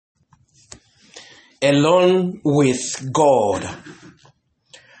Alone with God.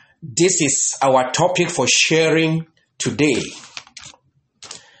 This is our topic for sharing today.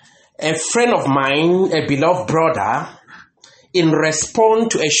 A friend of mine, a beloved brother, in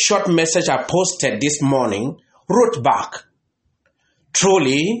response to a short message I posted this morning, wrote back,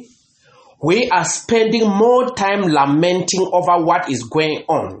 "Truly, we are spending more time lamenting over what is going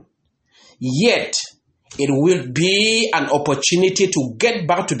on. Yet, it will be an opportunity to get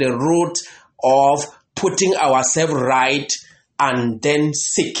back to the root of putting ourselves right and then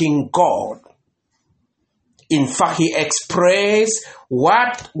seeking God." In fact, he expressed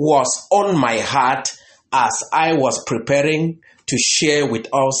what was on my heart as I was preparing to share with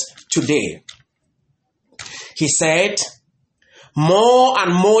us today. He said, more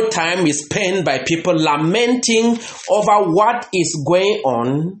and more time is spent by people lamenting over what is going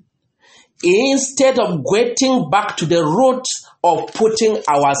on instead of getting back to the root of putting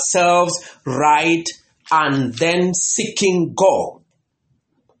ourselves right and then seeking God.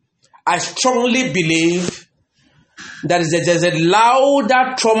 I strongly believe that there's a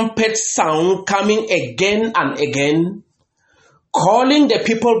louder trumpet sound coming again and again, calling the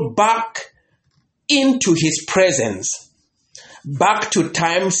people back into His presence, back to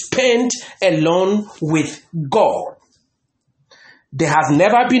time spent alone with God. There has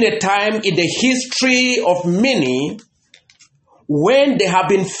never been a time in the history of many when they have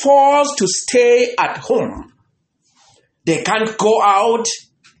been forced to stay at home. They can't go out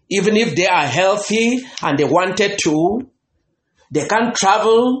even if they are healthy and they wanted to. They can't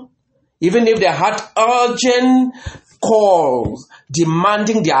travel even if they had urgent calls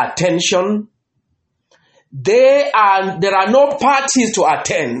demanding their attention. There are no parties to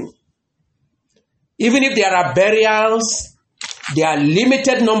attend. Even if there are burials, there are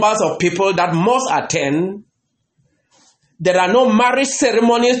limited numbers of people that must attend. There are no marriage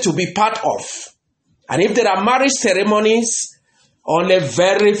ceremonies to be part of. And if there are marriage ceremonies, only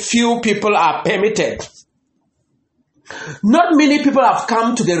very few people are permitted. Not many people have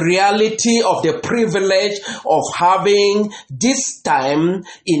come to the reality of the privilege of having this time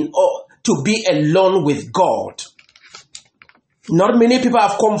to be alone with God. Not many people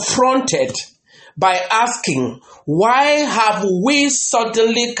have confronted by asking, why have we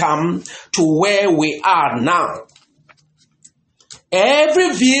suddenly come to where we are now?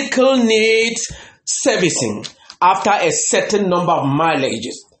 Every vehicle needs servicing after a certain number of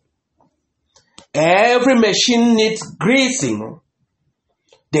mileages. Every machine needs greasing.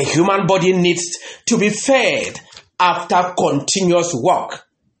 The human body needs to be fed after continuous work.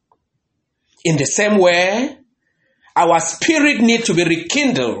 In the same way, our spirit needs to be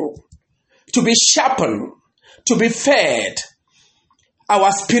rekindled, to be sharpened, to be fed.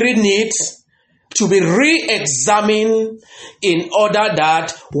 Our spirit needs to be re-examined in order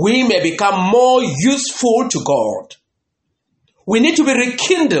that we may become more useful to God. We need to be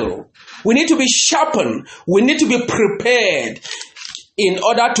rekindled. We need to be sharpened. We need to be prepared in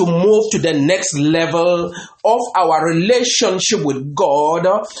order to move to the next level of our relationship with God,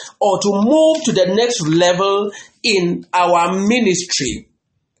 or to move to the next level in our ministry.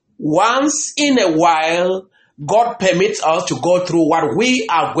 Once in a while, God permits us to go through what we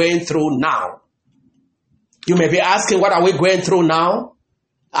are going through now. You may be asking, what are we going through now?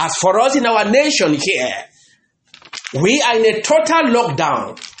 As for us in our nation here, we are in a total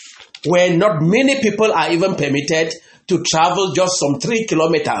lockdown where not many people are even permitted to travel just some 3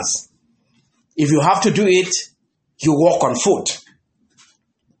 kilometers. If you have to do it, you walk on foot.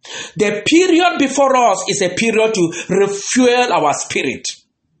 The period before us is a period to refuel our spirit.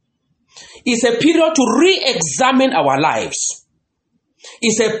 It's a period to re-examine our lives.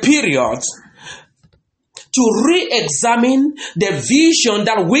 It's a period to re-examine the vision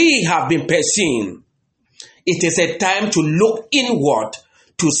that we have been pursuing. It is a time to look inward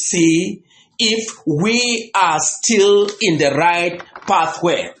to see if we are still in the right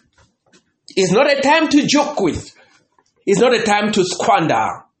pathway. It's not a time to joke with. It's not a time to squander.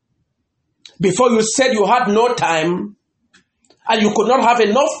 Before you said you had no time, and you could not have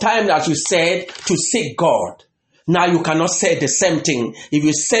enough time, as you said, to seek God. Now you cannot say the same thing. If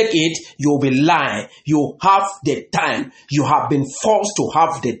you said it, you will be lying. You have the time. You have been forced to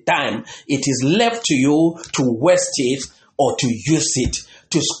have the time. It is left to you to waste it or to use it,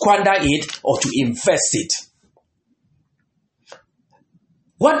 to squander it or to invest it.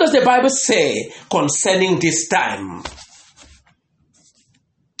 What does the Bible say concerning this time?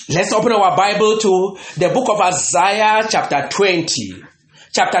 Let's open our Bible to the book of Isaiah chapter 20.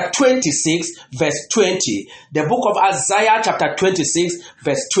 Chapter 26 verse 20. The book of Isaiah chapter 26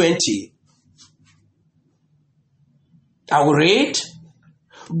 verse 20. I will read.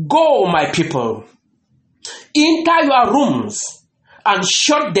 Go, my people, enter your rooms and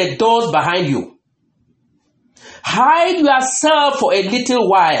shut the doors behind you. Hide yourself for a little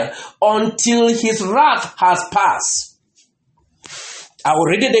while until his wrath has passed. I will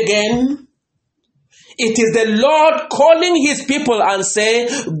read it again. It is the Lord calling his people and say,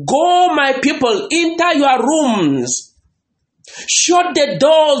 go, my people, enter your rooms. Shut the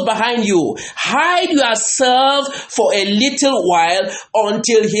doors behind you. Hide yourself for a little while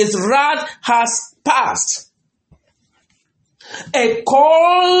until his wrath has passed. A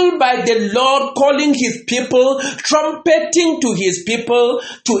call by the Lord calling his people, trumpeting to his people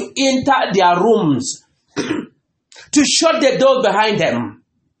to enter their rooms, to shut the doors behind them,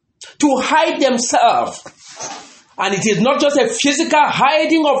 to hide themselves. And it is not just a physical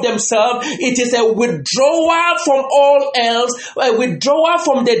hiding of themselves, it is a withdrawal from all else, a withdrawal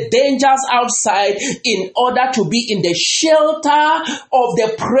from the dangers outside in order to be in the shelter of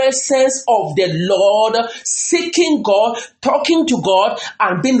the presence of the Lord, seeking God, talking to God,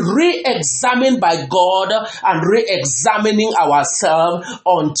 and being re-examined by God and re-examining ourselves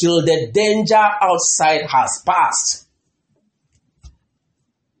until the danger outside has passed.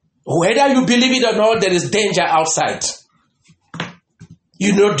 Whether you believe it or not, there is danger outside.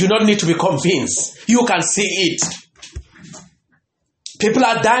 You do not need to be convinced. You can see it. People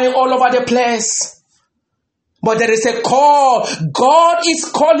are dying all over the place. But there is a call. God is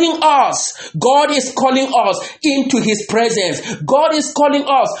calling us. God is calling us into his presence. God is calling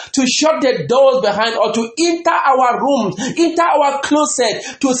us to shut the doors behind or to enter our rooms, enter our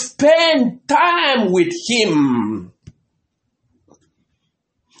closet, to spend time with him.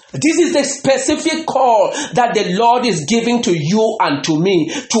 This is the specific call that the Lord is giving to you and to me,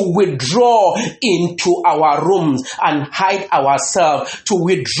 to withdraw into our rooms and hide ourselves, to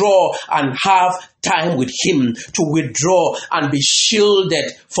withdraw and have time with him, to withdraw and be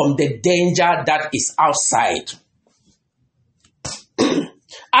shielded from the danger that is outside.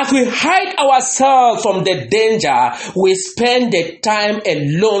 As we hide ourselves from the danger, we spend the time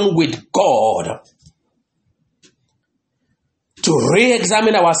alone with God, to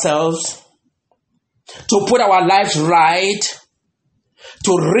re-examine ourselves, to put our lives right,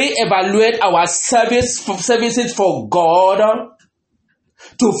 to re-evaluate our services for God,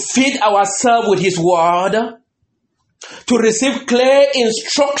 to feed ourselves with his word, to receive clear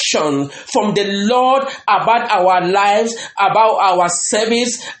instruction from the Lord about our lives, about our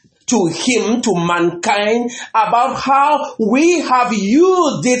service to him, to mankind, about how we have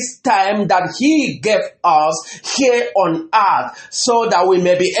used this time that he gave us here on earth, so that we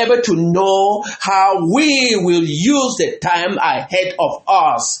may be able to know how we will use the time ahead of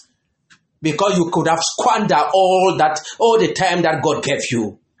us. Because you could have squandered all the time that God gave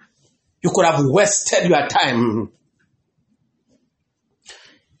you. You could have wasted your time.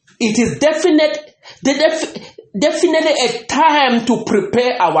 It is definitely a time to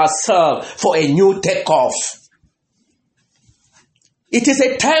prepare ourselves for a new takeoff. It is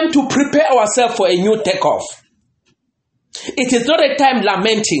a time to prepare ourselves for a new takeoff. It is not a time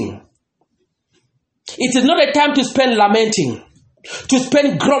lamenting. It is not a time to spend lamenting, to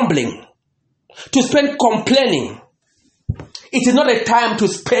spend grumbling, to spend complaining. It is not a time to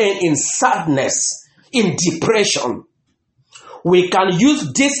spend in sadness, in depression. We can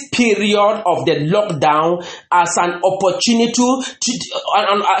use this period of the lockdown as an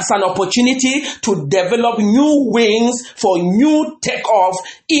opportunity to develop new wings for new takeoff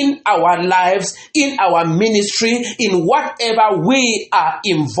in our lives, in our ministry, in whatever we are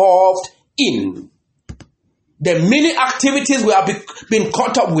involved in. The many activities we have been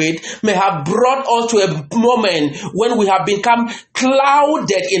caught up with may have brought us to a moment when we have become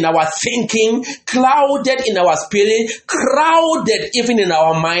clouded in our thinking, clouded in our spirit, crowded even in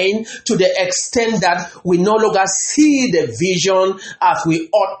our mind, to the extent that we no longer see the vision as we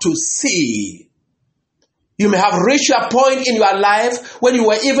ought to see. You may have reached a point in your life when you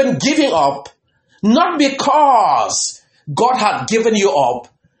were even giving up, not because God had given you up,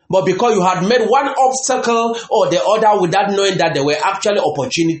 but because you had made one obstacle or the other without knowing that there were actually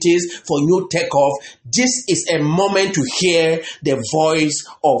opportunities for new takeoff. This is a moment to hear the voice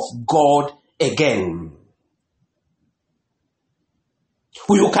of God again.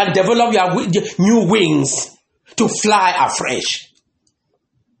 You can develop your new wings to fly afresh.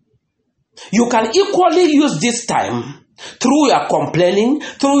 You can equally use this time through your complaining,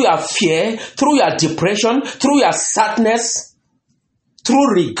 through your fear, through your depression, through your sadness,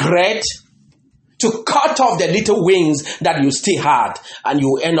 through regret, to cut off the little wings that you still had, and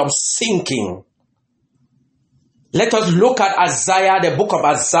you end up sinking. Let us look at Isaiah, the book of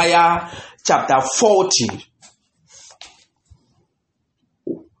Isaiah, chapter 40.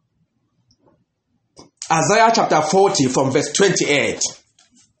 Isaiah chapter 40 from verse 28.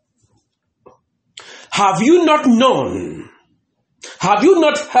 Have you not known? Have you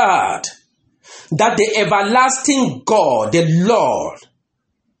not heard that the everlasting God, the Lord,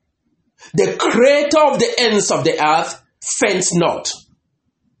 the creator of the ends of the earth, faints not,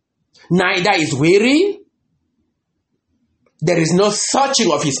 neither is weary? There is no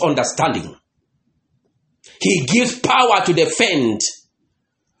searching of his understanding. He gives power to the faint,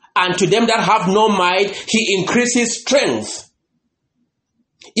 and to them that have no might, he increases strength.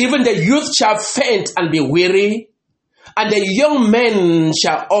 Even the youth shall faint and be weary, and the young men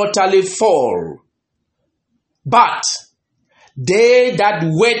shall utterly fall. But they that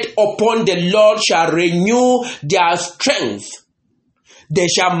wait upon the Lord shall renew their strength. They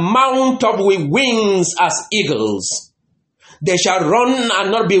shall mount up with wings as eagles. They shall run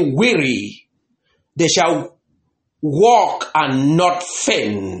and not be weary. They shall walk and not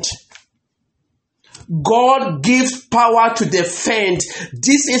faint. God gives power to the faint.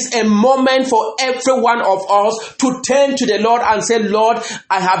 This is a moment for every one of us to turn to the Lord and say, Lord,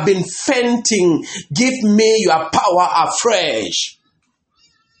 I have been fainting. Give me your power afresh.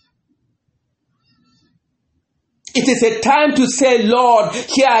 It is a time to say, Lord,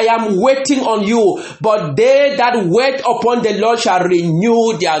 here I am waiting on you. But they that wait upon the Lord shall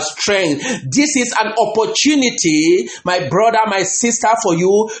renew their strength. This is an opportunity, my brother, my sister, for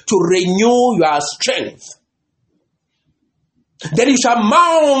you to renew your strength. Then you shall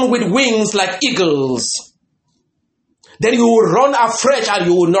mount with wings like eagles. Then you will run afresh and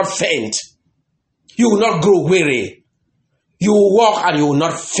you will not faint. You will not grow weary. You will walk and you will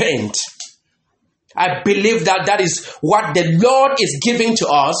not faint. I believe that that is what the Lord is giving to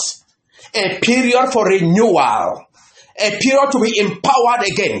us, a period for renewal, a period to be empowered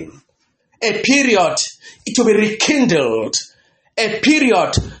again, a period to be rekindled, a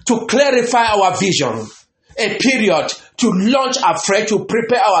period to clarify our vision, a period to launch afresh, to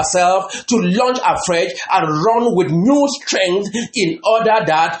prepare ourselves, to launch afresh and run with new strength in order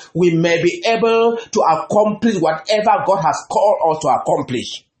that we may be able to accomplish whatever God has called us to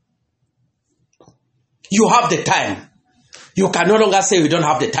accomplish. You have the time. You can no longer say you don't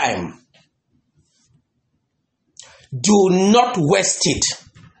have the time. Do not waste it.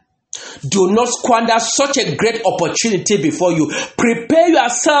 Do not squander such a great opportunity before you. Prepare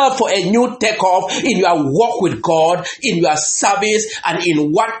yourself for a new takeoff in your walk with God, in your service, and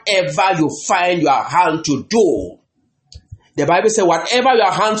in whatever you find your hand to do. The Bible says, whatever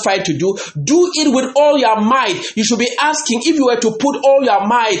your hands find to do, do it with all your might. You should be asking, if you were to put all your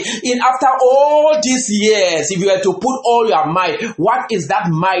might in after all these years, if you were to put all your might, what is that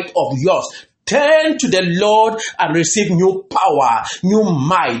might of yours? Turn to the Lord and receive new power, new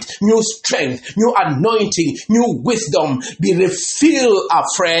might, new strength, new anointing, new wisdom. Be refilled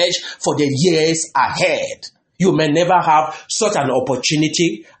afresh for the years ahead. You may never have such an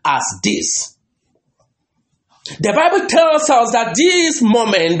opportunity as this. The Bible tells us that this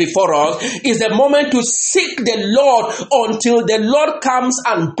moment before us is the moment to seek the Lord until the Lord comes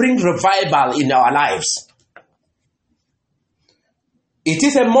and brings revival in our lives. It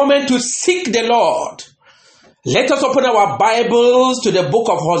is a moment to seek the Lord. Let us open our Bibles to the book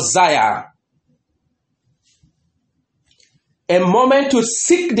of Hosea. A moment to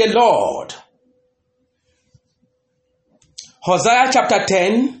seek the Lord. Hosea chapter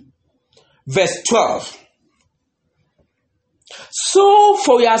 10, verse 12. Sow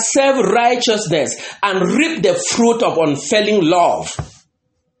for yourself righteousness and reap the fruit of unfailing love.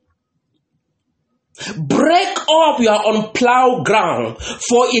 Break up your unplowed ground,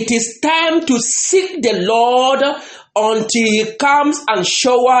 for it is time to seek the Lord until he comes and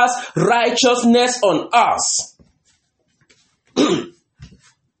showers righteousness on us.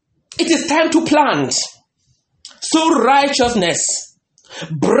 It is time to plant. Sow righteousness.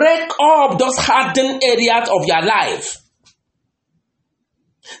 Break up those hardened areas of your life.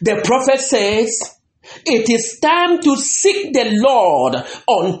 The prophet says, it is time to seek the Lord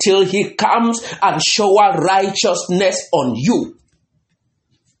until he comes and shower righteousness on you.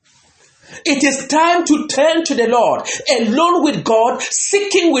 It is time to turn to the Lord, alone with God,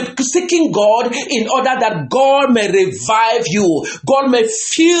 seeking God in order that God may revive you, God may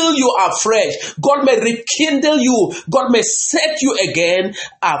fill you afresh, God may rekindle you, God may set you again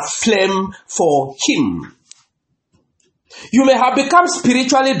aflame for him. You may have become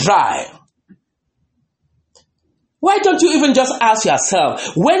spiritually dry. Why don't you even just ask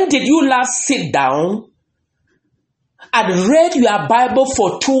yourself, when did you last sit down and read your Bible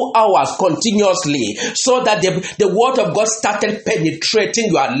for 2 hours continuously, so that the word of God started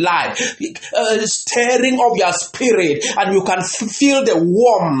penetrating your life, stirring up your spirit, and you can feel the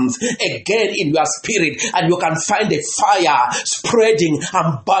warmth again in your spirit, and you can find the fire spreading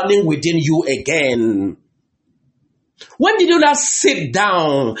and burning within you again. When did you last sit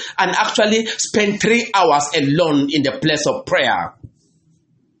down and actually spend 3 hours alone in the place of prayer?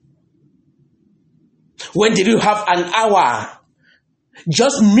 When did you have an hour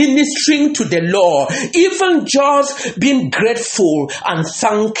just ministering to the Lord, even just being grateful and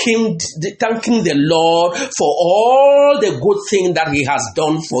thanking the Lord for all the good things that He has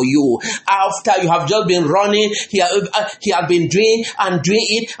done for you? After you have just been running, He has been doing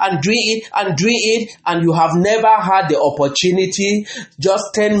it, and you have never had the opportunity, just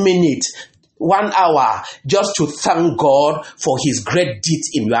 10 minutes, 1 hour, just to thank God for His great deeds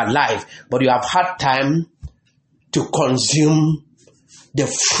in your life. But you have had time to consume the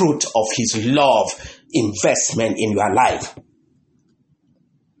fruit of His love investment in your life.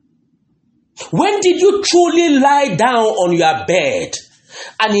 When did you truly lie down on your bed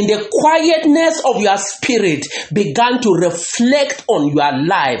and in the quietness of your spirit began to reflect on your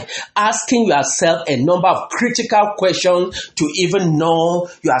life, asking yourself a number of critical questions to even know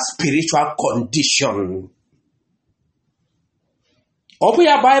your spiritual condition? Open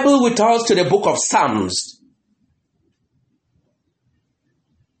your Bible with us to the book of Psalms.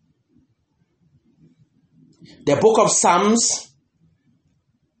 The book of Psalms,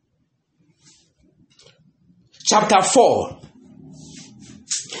 chapter 4.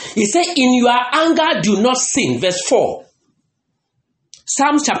 He said, in your anger do not sin. Verse 4.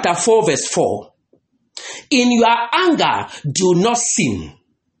 Psalms chapter 4, verse 4. In your anger do not sin.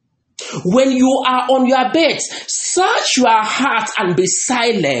 When you are on your bed, search your heart and be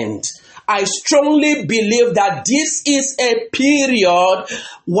silent. I strongly believe that this is a period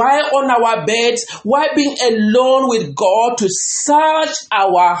while on our beds, while being alone with God, to search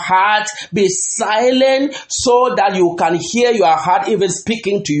our heart, be silent, so that you can hear your heart even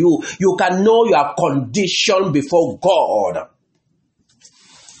speaking to you. You can know your condition before God.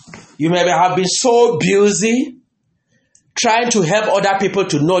 You may have been so busy trying to help other people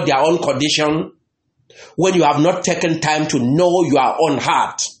to know their own condition when you have not taken time to know your own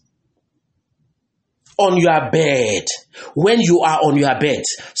heart. On your bed, when you are on your bed,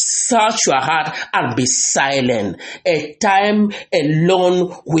 search your heart and be silent. A time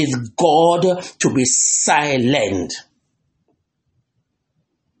alone with God to be silent.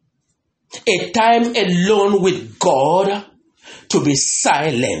 A time alone with God to be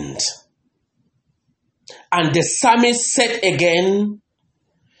silent. And the psalmist said again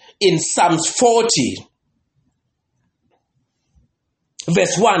in Psalms 40,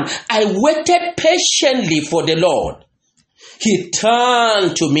 verse 1, I waited patiently for the Lord. He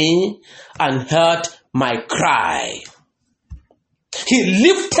turned to me and heard my cry. He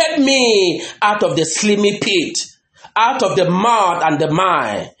lifted me out of the slimy pit, out of the mud and the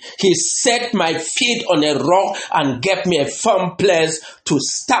mire. He set my feet on a rock and gave me a firm place to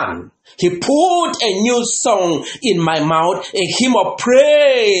stand. He put a new song in my mouth, a hymn of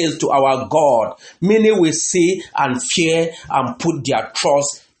praise to our God. Many will see and fear and put their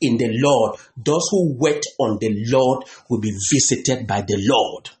trust in the Lord. Those who wait on the Lord will be visited by the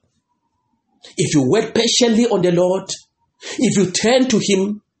Lord. If you wait patiently on the Lord, if you turn to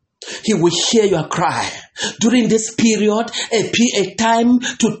Him, He will hear your cry. During this period, a time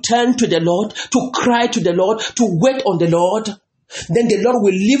to turn to the Lord, to cry to the Lord, to wait on the Lord. Then the Lord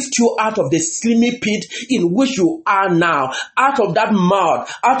will lift you out of the slimy pit in which you are now, out of that mud,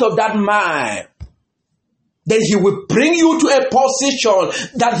 out of that mire. Then He will bring you to a position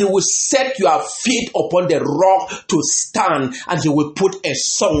that He will set your feet upon the rock to stand, and He will put a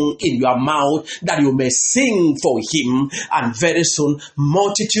song in your mouth that you may sing for Him. And very soon,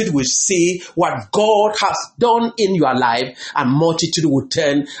 multitude will see what God has done in your life, and multitude will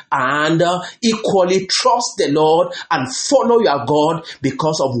turn and equally trust the Lord and follow your God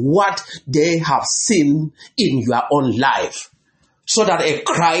because of what they have seen in your own life. So that a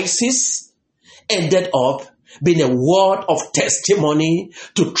crisis ended up being a word of testimony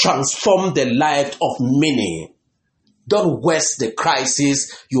to transform the life of many. Don't waste the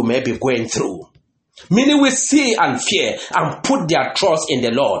crisis you may be going through. Many will see and fear and put their trust in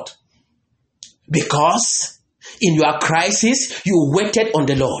the Lord. Because in your crisis, you waited on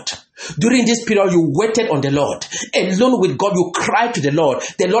the Lord. During this period, you waited on the Lord. Alone with God, you cried to the Lord.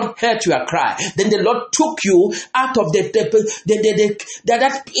 The Lord heard your cry. Then the Lord took you out of that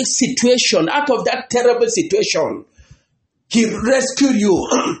situation, out of that terrible situation. He rescued you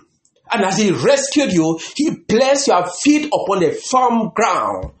And as he rescued you, he placed your feet upon a firm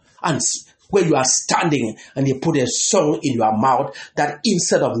ground and where you are standing, and he put a song in your mouth that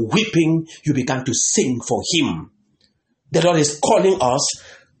instead of weeping, you began to sing for him. The Lord is calling us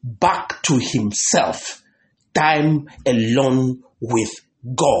back to himself. Time alone with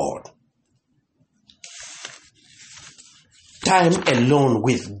God. Time alone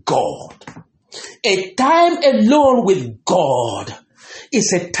with God. A time alone with God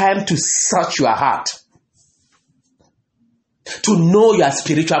is a time to search your heart, to know your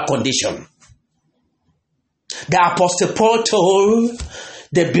spiritual condition. The Apostle Paul told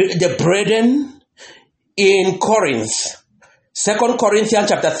the brethren in Corinth, 2 Corinthians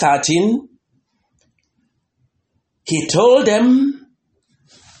chapter 13, he told them,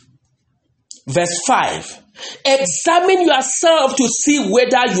 verse 5, examine yourself to see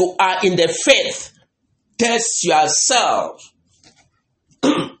whether you are in the faith. Test yourself.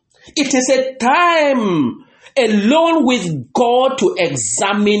 It is a time alone with God to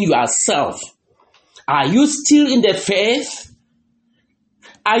examine yourself. Are you still in the faith?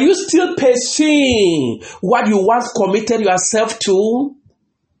 Are you still pursuing what you once committed yourself to?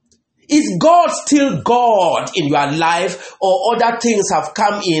 Is God still God in your life, or other things have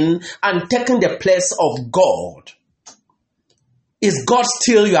come in and taken the place of God? Is God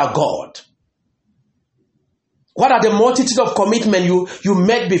still your God? What are the multitude of commitments you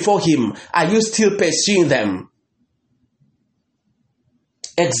made before him? Are you still pursuing them?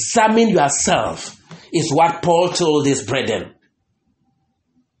 Examine yourself is what Paul told his brethren.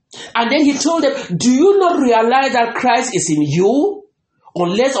 And then he told them, do you not realize that Christ is in you?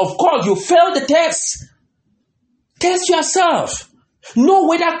 Unless, of course, you fail the test. Test yourself. Know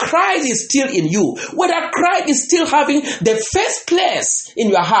whether Christ is still in you. Whether Christ is still having the first place in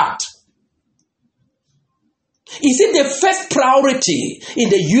your heart. Is it the first priority in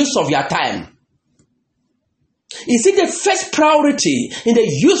the use of your time? Is it the first priority in the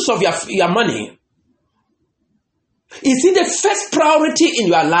use of your money? Is it the first priority in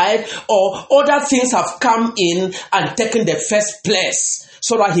your life, or other things have come in and taken the first place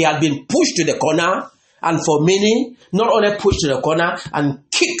so that he has been pushed to the corner, and for many, not only pushed to the corner and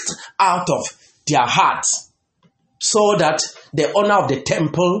kicked out of their hearts so that the owner of the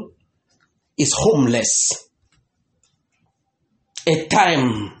temple is homeless? A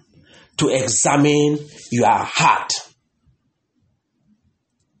time to examine your heart.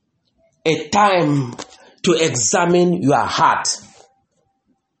 A time to examine your heart.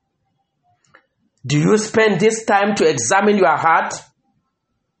 Do you spend this time to examine your heart?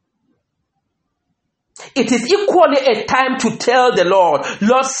 It is equally a time to tell the Lord,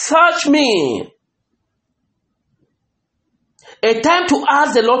 Lord, search me. A time to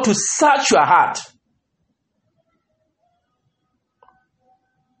ask the Lord to search your heart.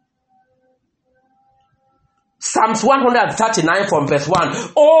 Psalms 139 from verse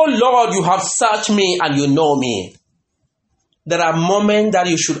 1. Oh Lord, you have searched me and you know me. There are moments that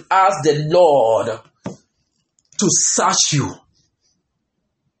you should ask the Lord to search you.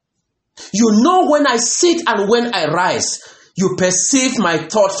 You know when I sit and when I rise, you perceive my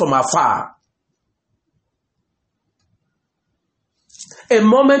thoughts from afar. A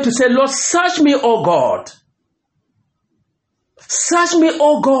moment to say, Lord, search me, O God. Search me,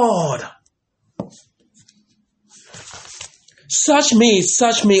 O God. Search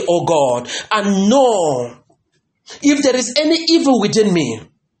me, O God, and know if there is any evil within me,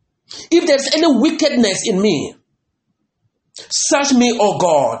 if there is any wickedness in me. Search me, O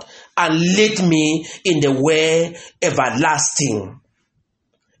God, and lead me in the way everlasting.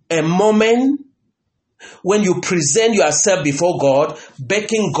 A moment when you present yourself before God,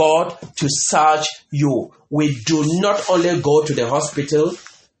 begging God to search you. We do not only go to the hospital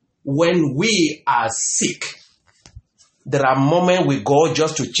when we are sick. There are moments we go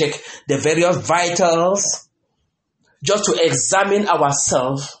just to check the various vitals, just to examine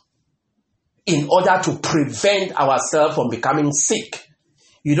ourselves in order to prevent ourselves from becoming sick.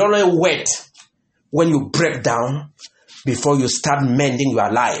 You don't only wait when you break down before you start mending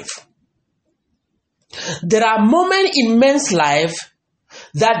your life. There are moments in men's life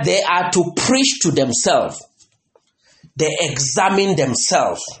that they are to preach to themselves. They examine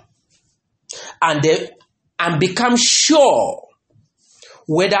themselves and become sure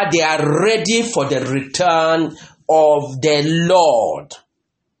whether they are ready for the return of the Lord,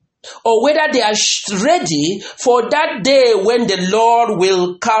 or whether they are ready for that day when the Lord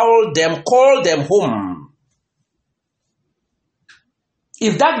will call them home.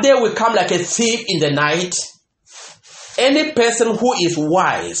 If that day will come like a thief in the night, any person who is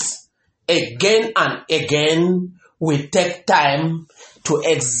wise again and again will take time to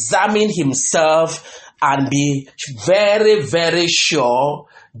examine himself and be very, very sure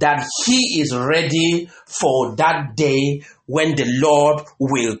that he is ready for that day when the Lord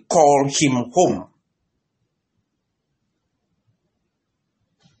will call him home.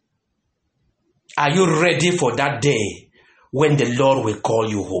 Are you ready for that day when the Lord will call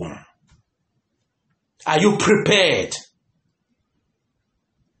you home? Are you prepared?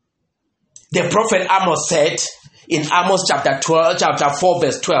 The prophet Amos said in Amos chapter 4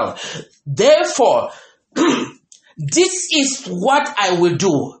 verse 12, therefore, this is what I will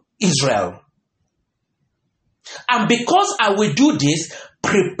do, Israel. And because I will do this,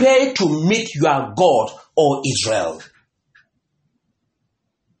 prepare to meet your God, O Israel.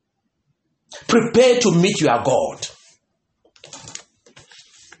 Prepare to meet your God.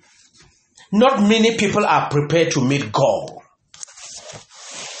 Not many people are prepared to meet God.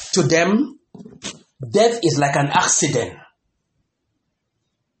 To them, death is like an accident.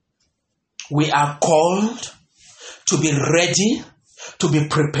 We are called to be ready, to be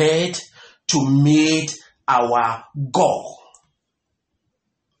prepared to meet our God.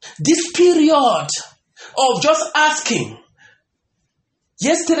 This period of just asking,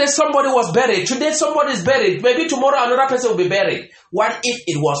 yesterday somebody was buried, today somebody is buried, maybe tomorrow another person will be buried. What if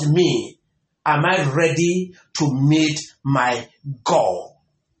it was me? Am I ready to meet my God?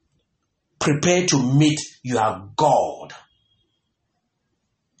 Prepare to meet your God.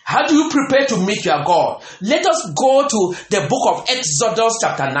 How do you prepare to meet your God? Let us go to the book of Exodus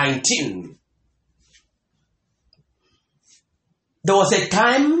chapter 19. There was a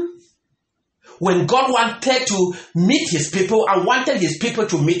time when God wanted to meet his people and wanted his people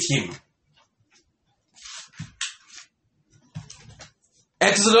to meet him.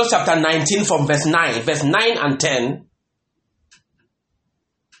 Exodus chapter 19 from verse 9 and 10.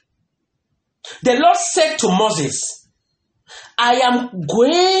 The Lord said to Moses, I am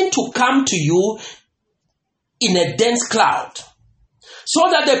going to come to you in a dense cloud, so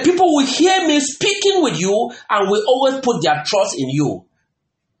that the people will hear me speaking with you and will always put their trust in you.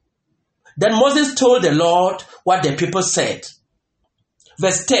 Then Moses told the Lord what the people said.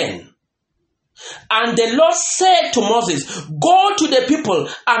 Verse 10. And the Lord said to Moses, go to the people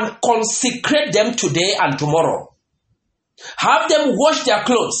and consecrate them today and tomorrow. Have them wash their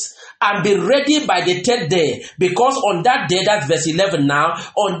clothes and be ready by the third day, because on that day, that's verse 11 now,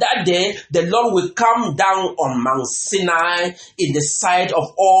 on that day, the Lord will come down on Mount Sinai in the sight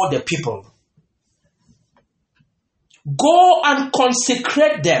of all the people. Go and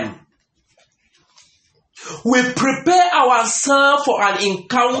consecrate them. We prepare ourselves for an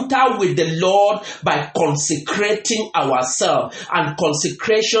encounter with the Lord by consecrating ourselves. And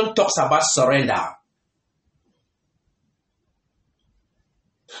consecration talks about surrender.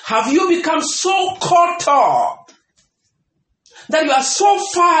 Have you become so caught up that you are so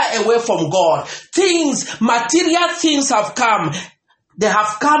far away from God? Material things have come. They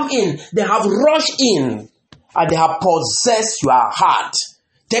have come in. They have rushed in. And they have possessed your heart.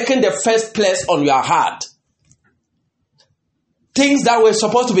 Taken the first place on your heart. Things that were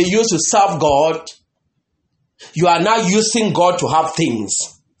supposed to be used to serve God, you are now using God to have things.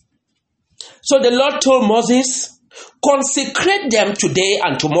 So the Lord told Moses, consecrate them today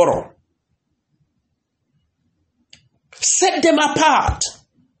and tomorrow. Set them apart.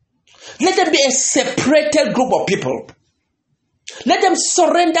 Let them be a separated group of people. Let them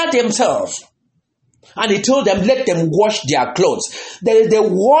surrender themselves. And he told them, let them wash their clothes. There is the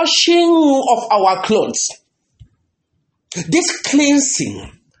washing of our clothes. This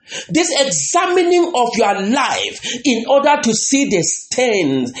cleansing, this examining of your life in order to see the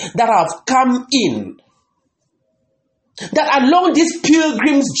stains that have come in. That along this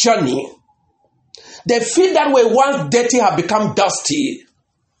pilgrim's journey, the feet that were once dirty have become dusty.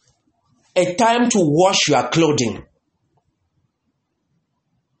 A time to wash your clothing.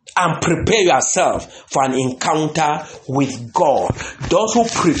 And prepare yourself for an encounter with God. Those who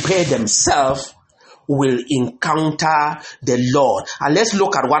prepare themselves will encounter the Lord. And let's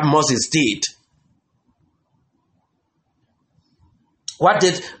look at what Moses did. What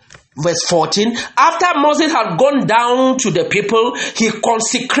did verse 14? After Moses had gone down to the people, he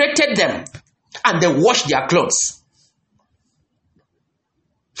consecrated them and they washed their clothes.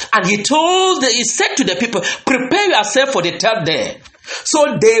 And he said to the people, prepare yourself for the third day.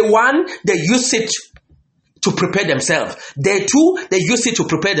 So day one, they used it to prepare themselves. Day two, they used it to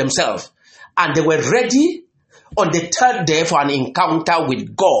prepare themselves. And they were ready on the third day for an encounter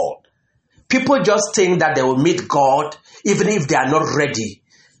with God. People just think that they will meet God even if they are not ready.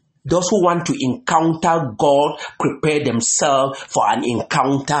 Those who want to encounter God prepare themselves for an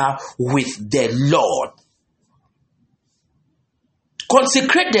encounter with the Lord.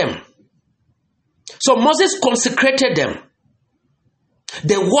 Consecrate them. So Moses consecrated them.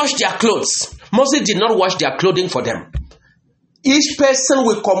 They washed their clothes. Moses did not wash their clothing for them. Each person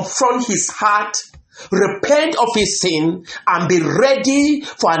will confront his heart, repent of his sin, and be ready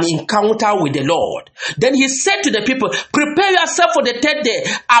for an encounter with the Lord. Then he said to the people, prepare yourself for the third day.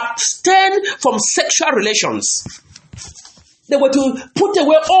 Abstain from sexual relations. They were to put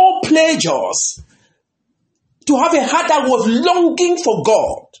away all pleasures, to have a heart that was longing for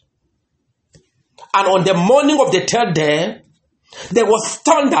God. And on the morning of the third day, there was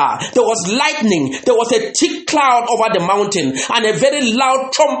thunder, there was lightning, there was a thick cloud over the mountain, and a very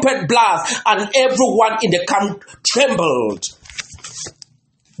loud trumpet blast, and everyone in the camp trembled.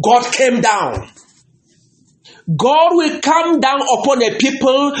 God came down. God will come down upon a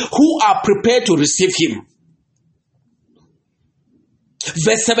people who are prepared to receive him.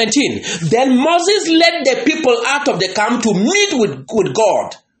 Verse 17. Then Moses led the people out of the camp to meet with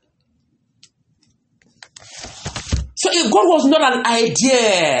God. So if God was not an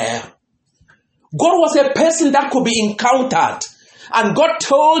idea, God was a person that could be encountered. And God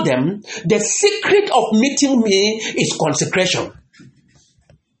told them, the secret of meeting me is consecration.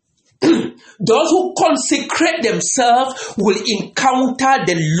 Those who consecrate themselves will encounter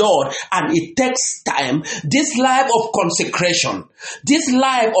the Lord, and it takes time. This life of consecration, this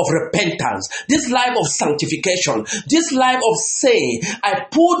life of repentance, this life of sanctification, this life of saying, I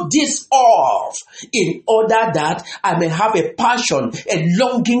put this off in order that I may have a passion, a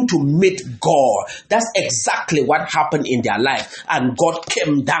longing to meet God. That's exactly what happened in their life, and God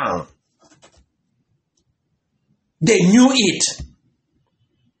came down. They knew it.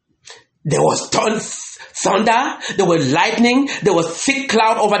 There was thunder, there was lightning, there was thick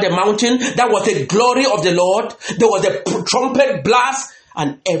cloud over the mountain. That was the glory of the Lord. There was a trumpet blast,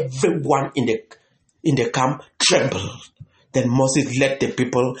 and everyone in the camp trembled. Then Moses led the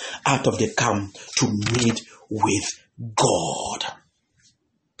people out of the camp to meet with God.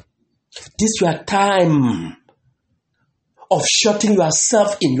 This is your time of shutting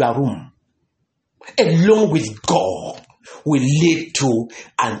yourself in your room alone with God. Will lead to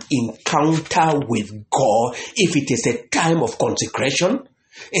an encounter with God if it is a time of consecration,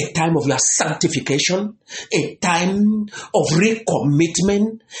 a time of your sanctification, a time of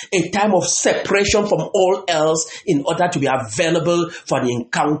recommitment, a time of separation from all else in order to be available for an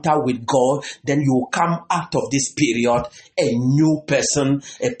encounter with God. Then you will come out of this period a new person,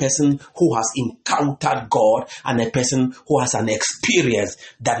 a person who has encountered God, and a person who has an experience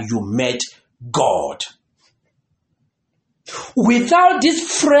that you met God. Without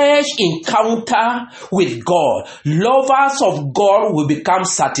this fresh encounter with God, lovers of God will become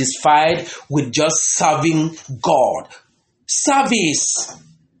satisfied with just serving God. Service.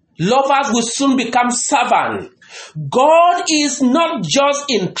 Lovers will soon become servants. God is not just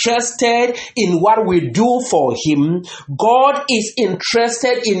interested in what we do for him. God is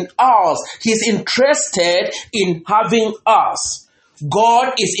interested in us. He's interested in having us.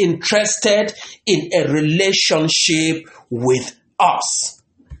 God is interested in a relationship with us.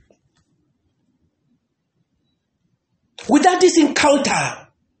 Without this encounter,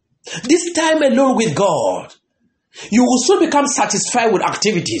 this time alone with God, you will soon become satisfied with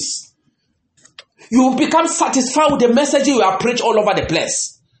activities. You will become satisfied with the message you are preached all over the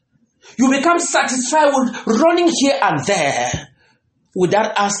place. You become satisfied with running here and there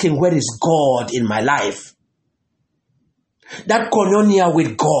without asking, where is God in my life? That koinonia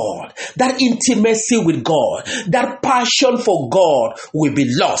with God, that intimacy with God, that passion for God will be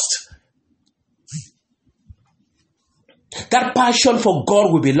lost. That passion for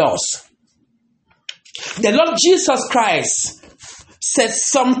God will be lost. The Lord Jesus Christ said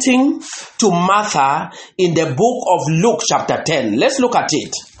something to Martha in the book of Luke chapter 10. Let's look at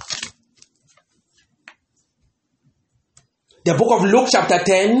it. The book of Luke chapter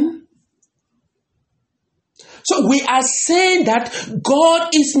 10. So we are saying that God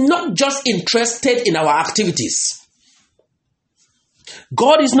is not just interested in our activities.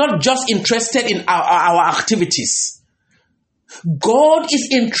 God is not just interested in our activities. God is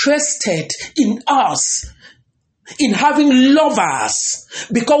interested in us, in having lovers,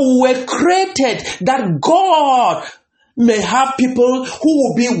 because we were created that God may have people who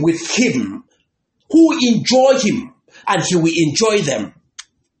will be with him, who enjoy him, and he will enjoy them.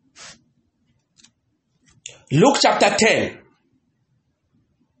 Luke chapter 10.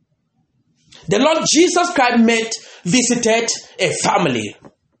 The Lord Jesus Christ visited a family.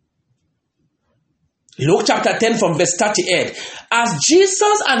 Luke chapter 10 from verse 38. As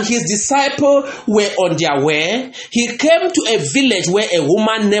Jesus and his disciples were on their way, he came to a village where a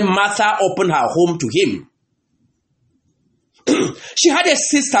woman named Martha opened her home to him. She had a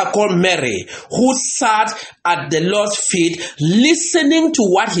sister called Mary who sat at the Lord's feet listening to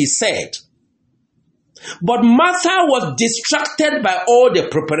what he said. But Martha was distracted by all the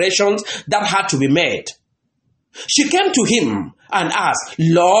preparations that had to be made. She came to him and asked,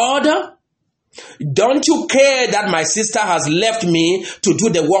 Lord, don't you care that my sister has left me to do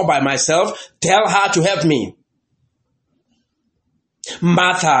the work by myself? Tell her to help me.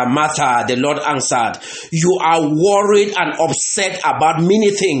 Martha, Martha, the Lord answered, you are worried and upset about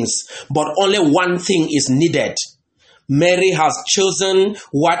many things, but only one thing is needed. Mary has chosen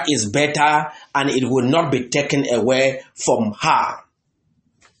what is better, and it will not be taken away from her.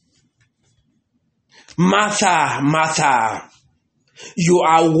 Martha, Martha, you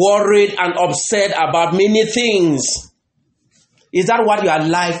are worried and upset about many things. Is that what your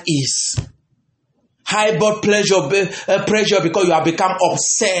life is? High blood pressure because you have become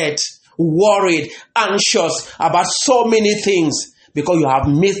upset, worried, anxious about so many things because you have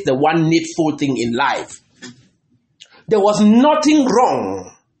missed the one needful thing in life. There was nothing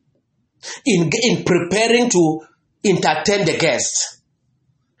wrong in preparing to entertain the guests,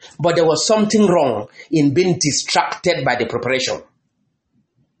 but there was something wrong in being distracted by the preparation.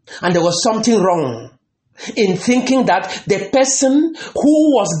 And there was something wrong in thinking that the person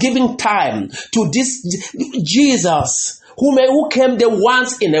who was giving time to this Jesus, who came there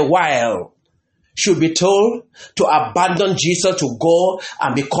once in a while, should be told to abandon Jesus to go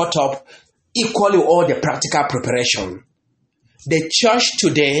and be caught up equally with all the practical preparation. The church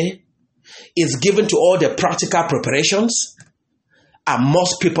today is given to all the practical preparations, and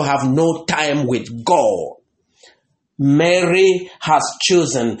most people have no time with God. Mary has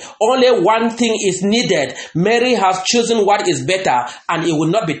chosen. Only one thing is needed. Mary has chosen what is better, and it will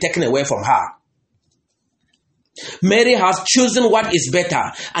not be taken away from her. Mary has chosen what is better,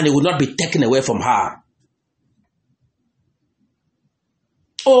 and it will not be taken away from her.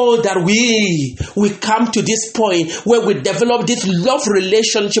 Oh, that we come to this point where we develop this love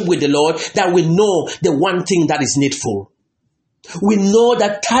relationship with the Lord, that we know the one thing that is needful. We know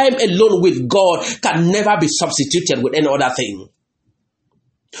that time alone with God can never be substituted with any other thing.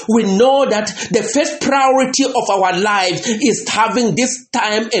 We know that the first priority of our life is having this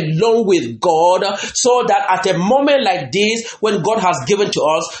time alone with God, so that at a moment like this, when God has given to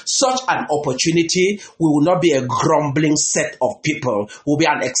us such an opportunity, we will not be a grumbling set of people. We'll be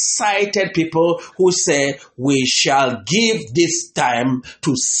an excited people who say, we shall give this time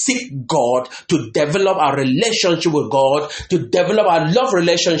to seek God, to develop our relationship with God, to develop our love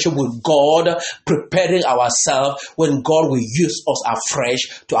relationship with God, preparing ourselves when God will use us afresh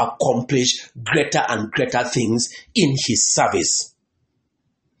to accomplish greater and greater things in His service.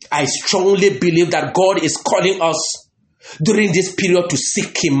 I strongly believe that God is calling us during this period to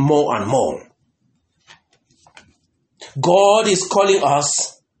seek Him more and more. God is calling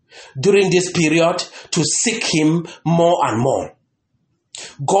us during this period to seek Him more and more.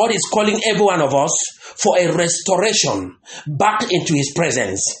 God is calling every one of us for a restoration back into His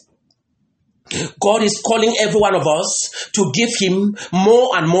presence. God is calling every one of us to give Him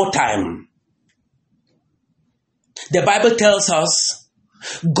more and more time. The Bible tells us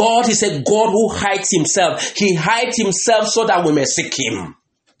God is a God who hides Himself. He hides Himself so that we may seek Him.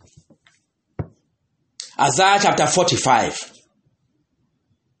 Isaiah chapter 45.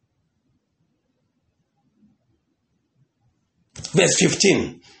 Verse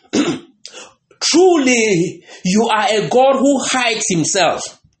 15. Truly, you are a God who hides Himself.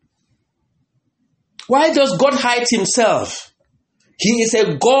 Why does God hide Himself? He is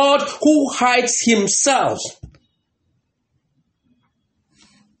a God who hides Himself.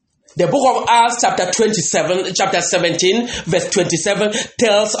 The book of Acts chapter 17, verse 27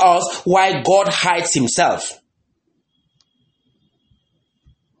 tells us why God hides Himself.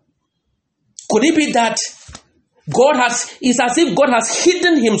 Could it be that it's as if God has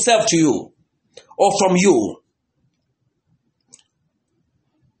hidden Himself to you or from you?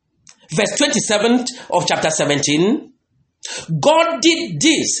 Verse 27 of chapter 17, God did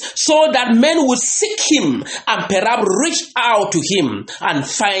this so that men would seek Him and perhaps reach out to Him and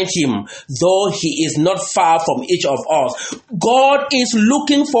find Him, though He is not far from each of us. God is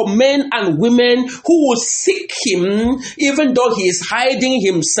looking for men and women who will seek Him, even though He is hiding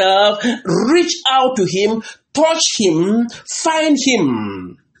Himself, reach out to Him, touch Him, find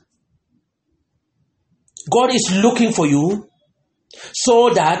Him. God is looking for you so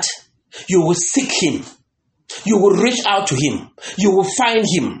that you will seek Him. You will reach out to Him. You will find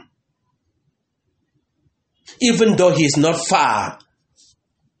Him. Even though He is not far.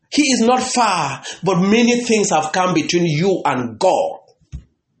 He is not far, but many things have come between you and God.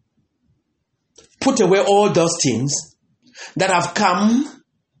 Put away all those things that have come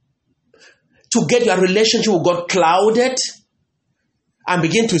to get your relationship with God clouded, and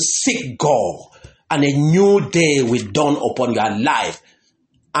begin to seek God, and a new day will dawn upon your life.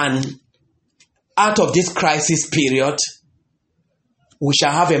 And out of this crisis period, we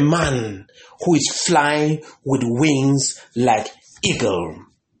shall have a man who is flying with wings like eagle.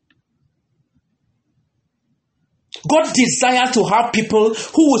 God desires to have people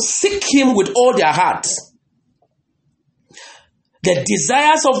who will seek him with all their hearts. The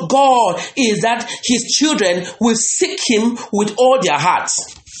desires of God is that his children will seek him with all their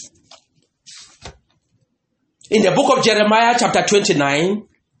hearts. In the book of Jeremiah chapter 29,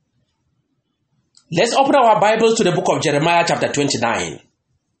 let's open our Bibles to the book of Jeremiah chapter 29.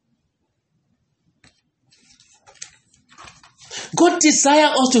 God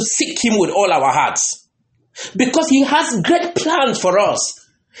desires us to seek him with all our hearts, because he has great plans for us.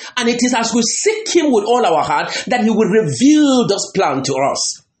 And it is as we seek him with all our heart that he will reveal those plans to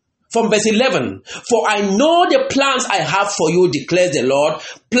us. From verse 11, for I know the plans I have for you, declares the Lord,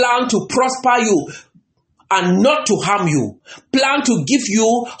 plan to prosper you and not to harm you, plan to give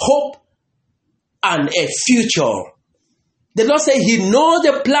you hope and a future. The Lord said he knows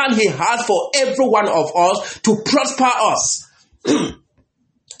the plan he has for every one of us to prosper us.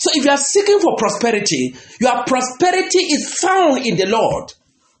 So if you are seeking for prosperity, your prosperity is found in the Lord.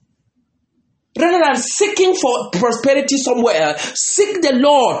 Rather than seeking for prosperity somewhere, seek the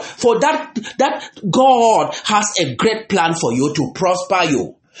Lord, for that God has a great plan for you to prosper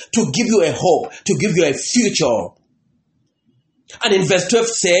you, to give you a hope, to give you a future. And in verse 12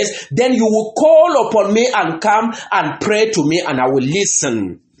 says, then you will call upon me and come and pray to me, and I will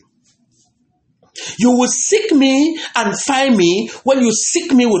listen. You will seek me and find me when you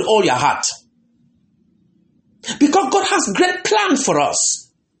seek me with all your heart. Because God has great plans for us.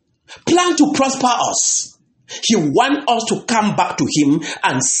 Plan to prosper us. He wants us to come back to him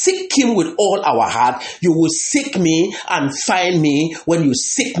and seek him with all our heart. You will seek me and find me when you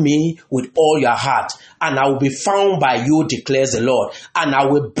seek me with all your heart. And I will be found by you, declares the Lord. And I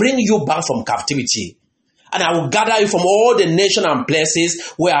will bring you back from captivity. And I will gather you from all the nations and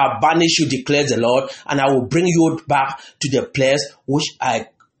places where I banish you, declares the Lord. And I will bring you back to the place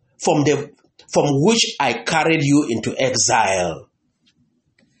from which I carried you into exile.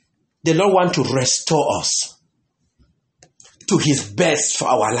 The Lord wants to restore us to his best for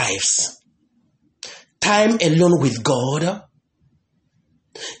our lives. Time alone with God,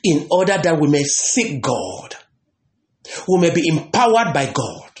 in order that we may seek God. We may be empowered by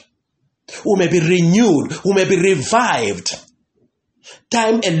God. We may be renewed. We may be revived.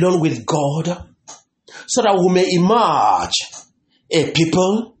 Time alone with God, so that we may emerge a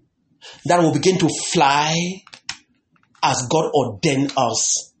people that will begin to fly as God ordained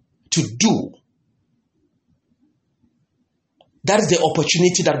us to do. That is the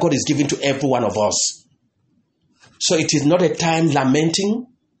opportunity that God is giving to every one of us. So it is not a time lamenting.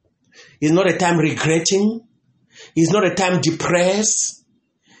 It's not a time regretting. It's not a time depressed.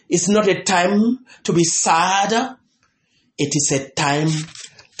 It's not a time to be sad. It is a time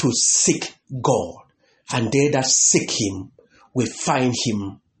to seek God. And they that seek him will find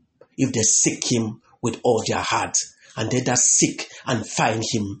him if they seek him with all their heart. And they that seek and find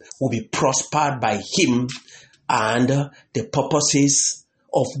him will be prospered by him, and the purposes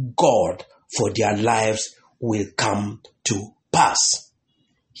of God for their lives will come to pass.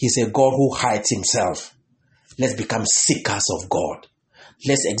 He's a God who hides himself. Let's become seekers of God.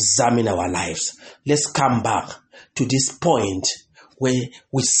 Let's examine our lives. Let's come back to this point where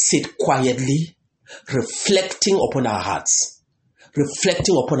we sit quietly, reflecting upon our hearts,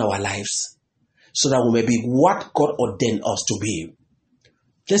 reflecting upon our lives, so that we may be what God ordained us to be.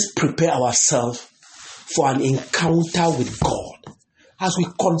 Let's prepare ourselves for an encounter with God. As we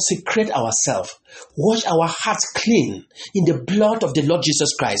consecrate ourselves, wash our hearts clean in the blood of the Lord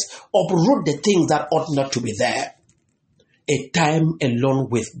Jesus Christ, uproot the things that ought not to be there. A time alone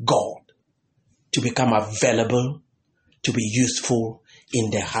with God to become available, to be useful in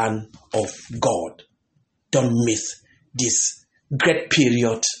the hand of God. Don't miss this great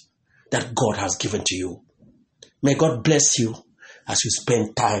period that God has given to you. May God bless you as you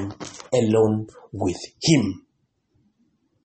spend time alone with him.